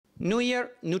New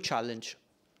year, new challenge.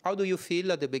 How do you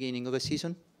feel at the beginning of a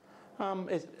season?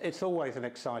 It's always an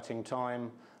exciting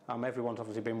time. Everyone's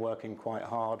obviously been working quite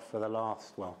hard for the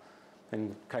last, well, in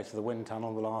the case of the wind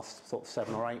tunnel, the last sort of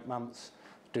 7 or 8 months.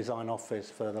 Design office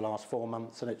for the last 4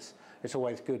 months, and it's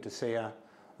always good to see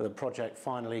the project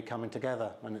finally coming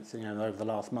together. And it's, you know, over the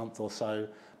last month or so,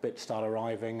 bits start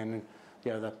arriving, and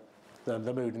you know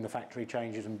the mood in the factory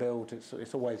changes and builds.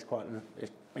 It's always quite an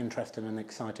interesting and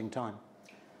exciting time.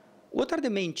 What are the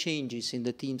main changes in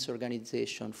the team's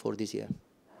organization for this year?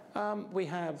 We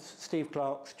have Steve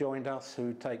Clark's joined us,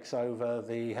 who takes over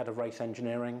the head of race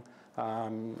engineering,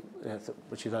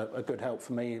 which is a good help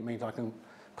for me. It means I can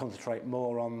concentrate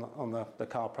more on the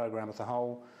car program as a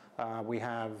whole. We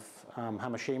have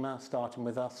Hamashima starting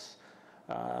with us.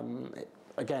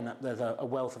 Again, there's a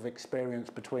wealth of experience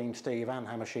between Steve and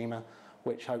Hamashima,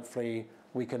 which hopefully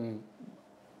we can,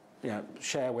 you know,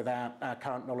 share with our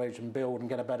current knowledge and build and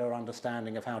get a better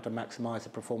understanding of how to maximise the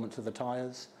performance of the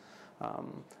tyres.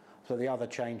 So the other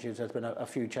changes, there's been a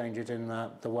few changes in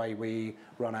the way we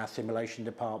run our simulation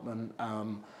department,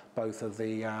 both of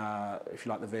the, if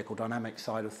you like, the vehicle dynamics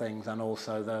side of things, and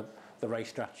also the race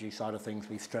strategy side of things.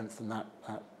 We've strengthened that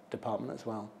department as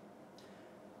well.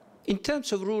 In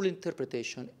terms of rule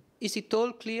interpretation, is it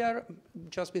all clear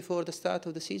just before the start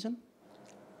of the season?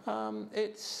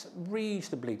 It's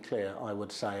reasonably clear, I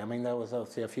would say. I mean, there was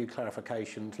obviously a few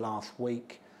clarifications last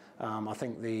week. I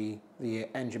think the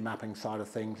engine mapping side of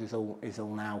things is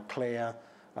all now clear.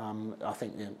 I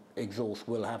think the exhaust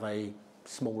will have a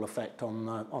small effect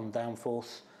on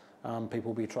downforce.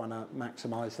 People will be trying to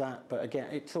maximise that, but again,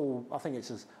 it's all, I think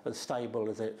it's as stable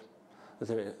as it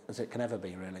can ever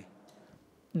be, really.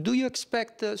 Do you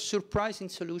expect a surprising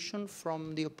solution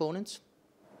from the opponents?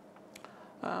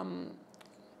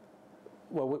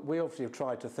 Well, we obviously have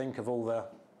tried to think of all the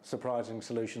surprising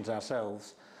solutions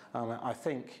ourselves. I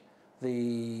think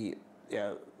the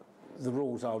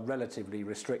rules are relatively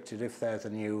restricted. If there's a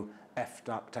new F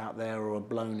duct out there or a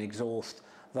blown exhaust,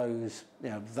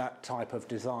 that type of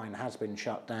design has been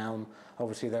shut down.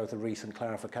 Obviously, there was a recent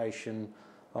clarification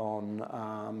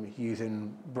on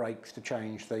using brakes to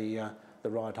change the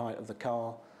ride height of the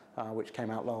car, which came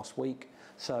out last week.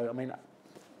 So, I mean,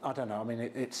 I don't know. I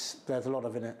mean, there's a lot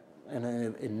of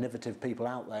innovative people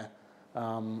out there.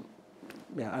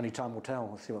 Only time will tell.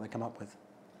 We'll see what they come up with.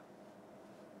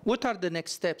 What are the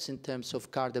next steps in terms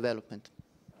of car development?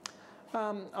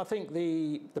 I think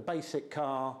the basic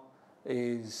car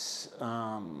is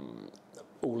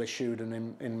all issued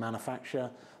and in manufacture.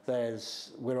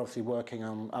 We're obviously working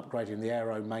on upgrading the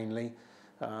aero mainly.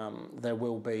 There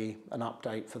will be an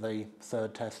update for the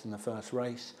third test and the first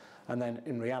race, and then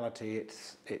in reality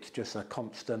it's just a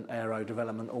constant aero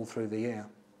development all through the year.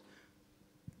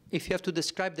 If you have to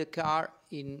describe the car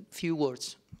in few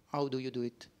words, how do you do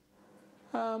it?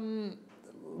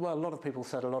 Well, a lot of people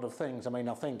said a lot of things. I mean,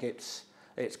 I think it's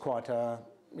quite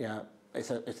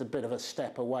it's a bit of a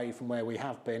step away from where we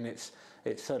have been. It's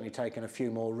certainly taken a few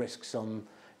more risks on,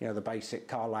 you know, the basic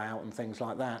car layout and things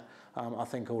like that. I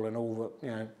think all in all that,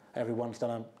 you know, everyone's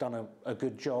done a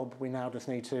good job. We now just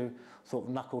need to sort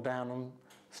of knuckle down and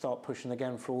start pushing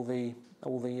again for all the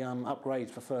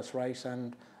upgrades for first race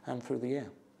and through the year.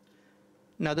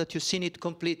 Now that you've seen it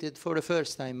completed for the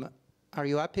first time, are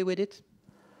you happy with it?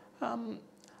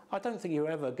 I don't think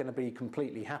you're ever going to be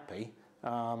completely happy.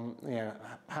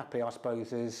 Happy, I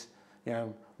suppose, is, you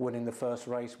know, winning the first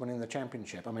race, winning the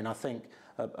championship. I mean, I think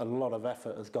a lot of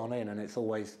effort has gone in, and it's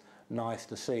always nice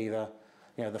to see the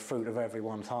fruit of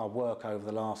everyone's hard work over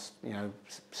the last,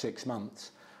 6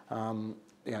 months.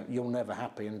 You're never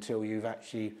happy until you've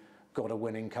actually got a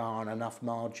winning car and enough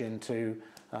margin to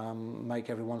make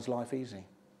everyone's life easy.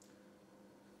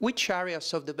 Which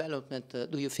areas of development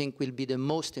do you think will be the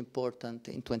most important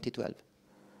in 2012?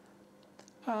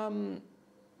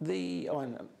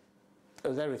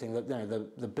 As everything,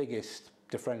 the biggest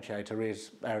differentiator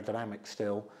is aerodynamics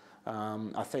still.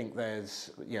 I think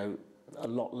there's a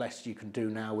lot less you can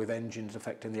do now with engines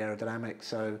affecting the aerodynamics.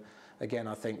 So again,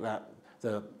 I think that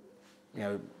the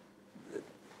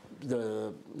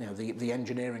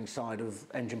engineering side of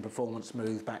engine performance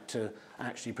moves back to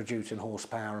actually producing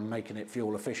horsepower and making it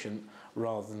fuel efficient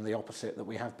rather than the opposite that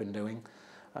we have been doing.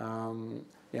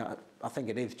 I think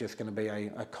it is just going to be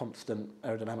a constant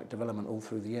aerodynamic development all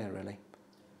through the year, really.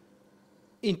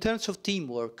 In terms of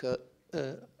teamwork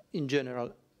in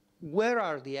general, where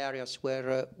are the areas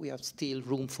where we have still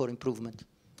room for improvement?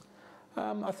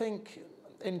 I think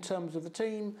in terms of the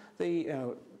team,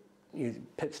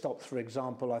 pit stops, for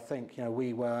example, I think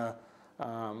we were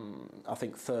I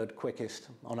think third quickest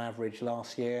on average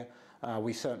last year.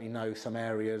 We certainly know some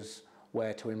areas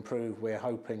where to improve. We're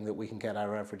hoping that we can get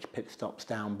our average pit stops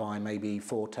down by maybe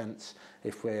 4/10,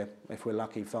 if we're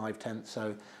lucky, 5/10.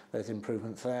 So there's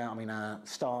improvements there. I mean, our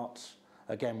starts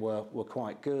again were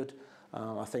quite good.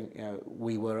 I think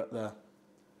we were at the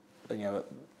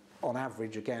on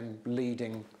average again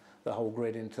leading the whole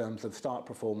grid in terms of start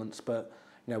performance, but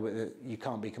you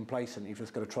can't be complacent. You've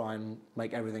just got to try and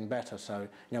make everything better. So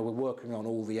we're working on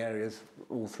all the areas,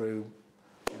 all through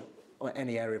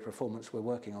any area of performance we're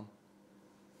working on.